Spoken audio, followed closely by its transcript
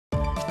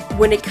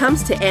When it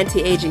comes to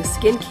anti-aging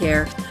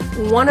skincare,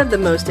 one of the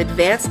most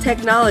advanced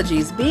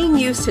technologies being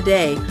used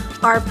today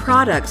are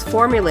products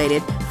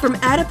formulated from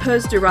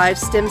adipose-derived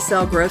stem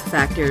cell growth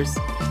factors.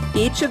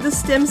 Each of the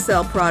stem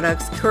cell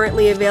products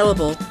currently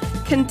available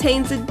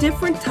contains a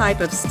different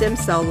type of stem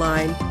cell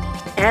line: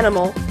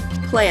 animal,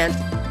 plant,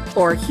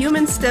 or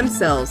human stem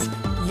cells,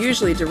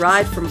 usually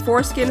derived from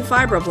foreskin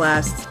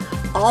fibroblasts,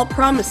 all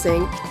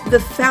promising the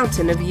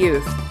fountain of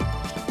youth.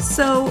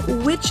 So,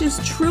 which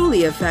is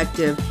truly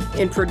effective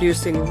in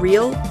producing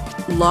real,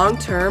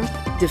 long-term,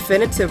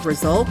 definitive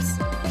results?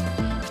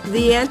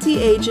 The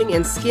anti-aging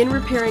and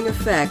skin-repairing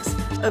effects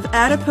of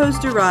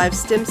adipose-derived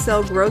stem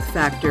cell growth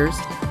factors,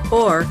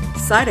 or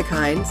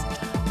cytokines,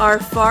 are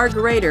far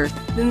greater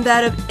than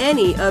that of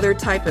any other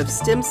type of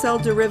stem cell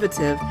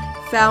derivative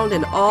found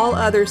in all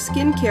other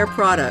skincare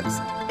products,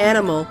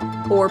 animal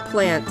or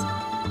plant.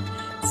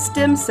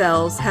 Stem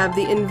cells have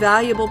the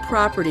invaluable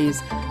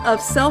properties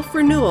of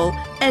self-renewal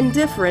and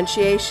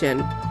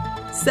differentiation.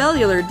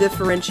 Cellular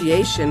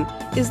differentiation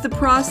is the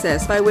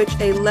process by which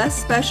a less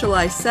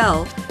specialized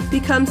cell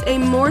becomes a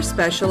more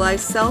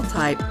specialized cell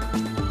type.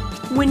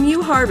 When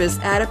you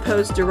harvest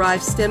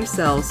adipose-derived stem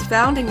cells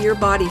found in your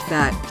body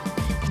fat,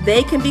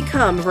 they can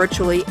become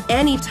virtually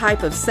any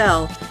type of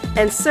cell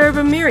and serve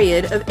a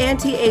myriad of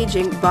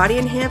anti-aging, body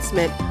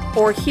enhancement,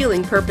 or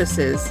healing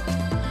purposes.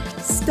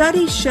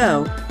 Studies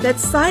show that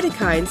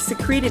cytokines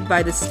secreted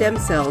by the stem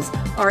cells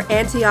are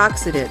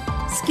antioxidant,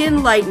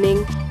 skin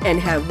lightening, and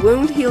have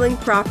wound healing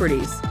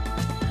properties.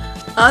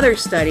 Other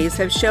studies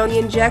have shown the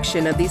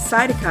injection of these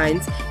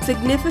cytokines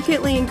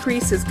significantly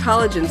increases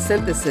collagen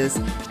synthesis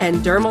and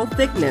dermal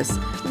thickness,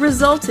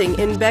 resulting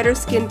in better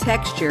skin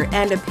texture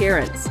and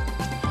appearance.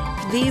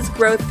 These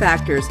growth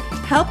factors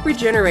help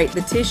regenerate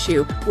the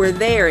tissue where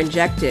they are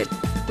injected,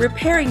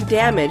 repairing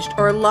damaged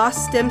or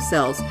lost stem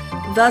cells,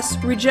 thus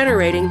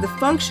regenerating the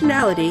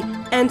functionality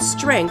and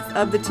strength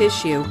of the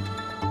tissue.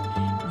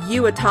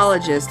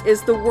 Autologist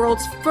is the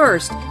world's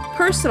first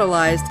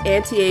personalized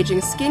anti-aging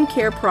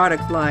skincare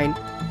product line.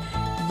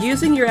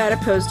 Using your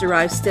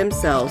adipose-derived stem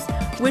cells,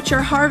 which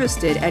are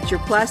harvested at your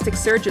plastic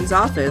surgeon's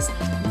office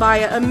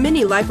via a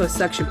mini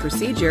liposuction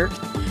procedure,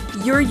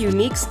 your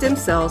unique stem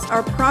cells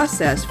are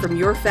processed from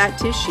your fat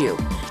tissue,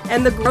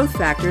 and the growth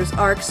factors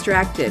are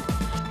extracted,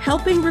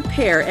 helping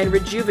repair and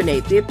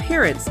rejuvenate the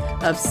appearance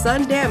of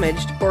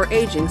sun-damaged or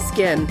aging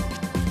skin.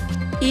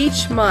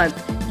 Each month,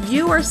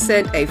 you are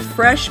sent a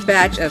fresh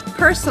batch of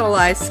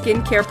personalized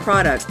skincare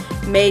products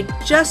made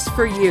just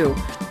for you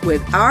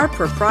with our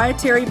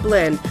proprietary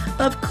blend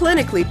of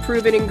clinically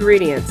proven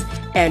ingredients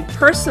and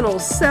personal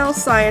cell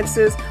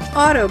sciences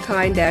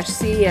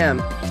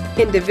Autokine-CM,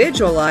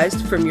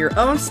 individualized from your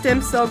own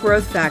stem cell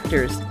growth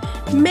factors,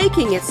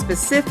 making it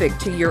specific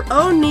to your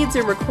own needs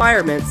and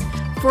requirements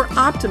for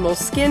optimal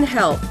skin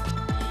health.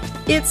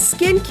 It's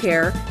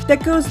skincare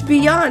that goes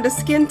beyond a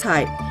skin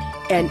type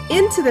and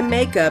into the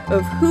makeup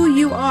of who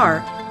you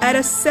are at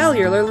a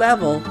cellular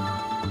level.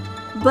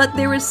 But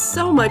there is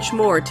so much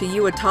more to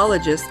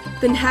autologists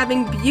than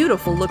having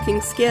beautiful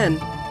looking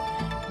skin.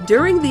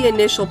 During the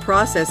initial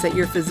process at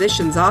your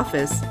physician's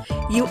office,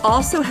 you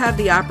also have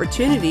the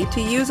opportunity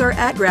to use our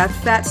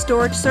at-graft fat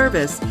storage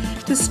service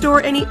to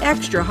store any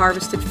extra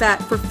harvested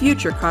fat for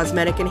future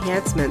cosmetic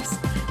enhancements,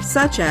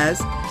 such as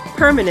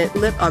permanent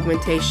lip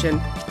augmentation,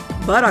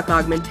 buttock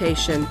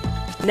augmentation,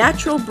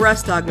 natural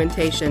breast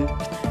augmentation,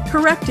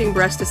 correcting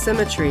breast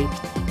asymmetry,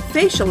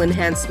 facial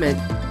enhancement,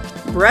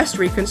 breast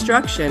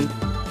reconstruction,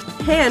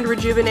 hand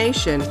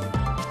rejuvenation,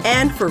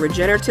 and for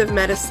regenerative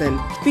medicine,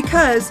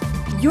 because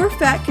your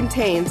fat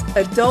contains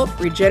adult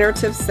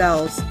regenerative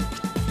cells.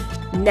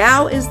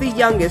 Now is the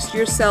youngest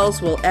your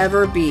cells will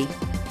ever be,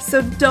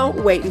 so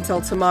don't wait until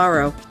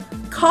tomorrow.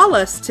 Call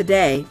us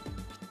today.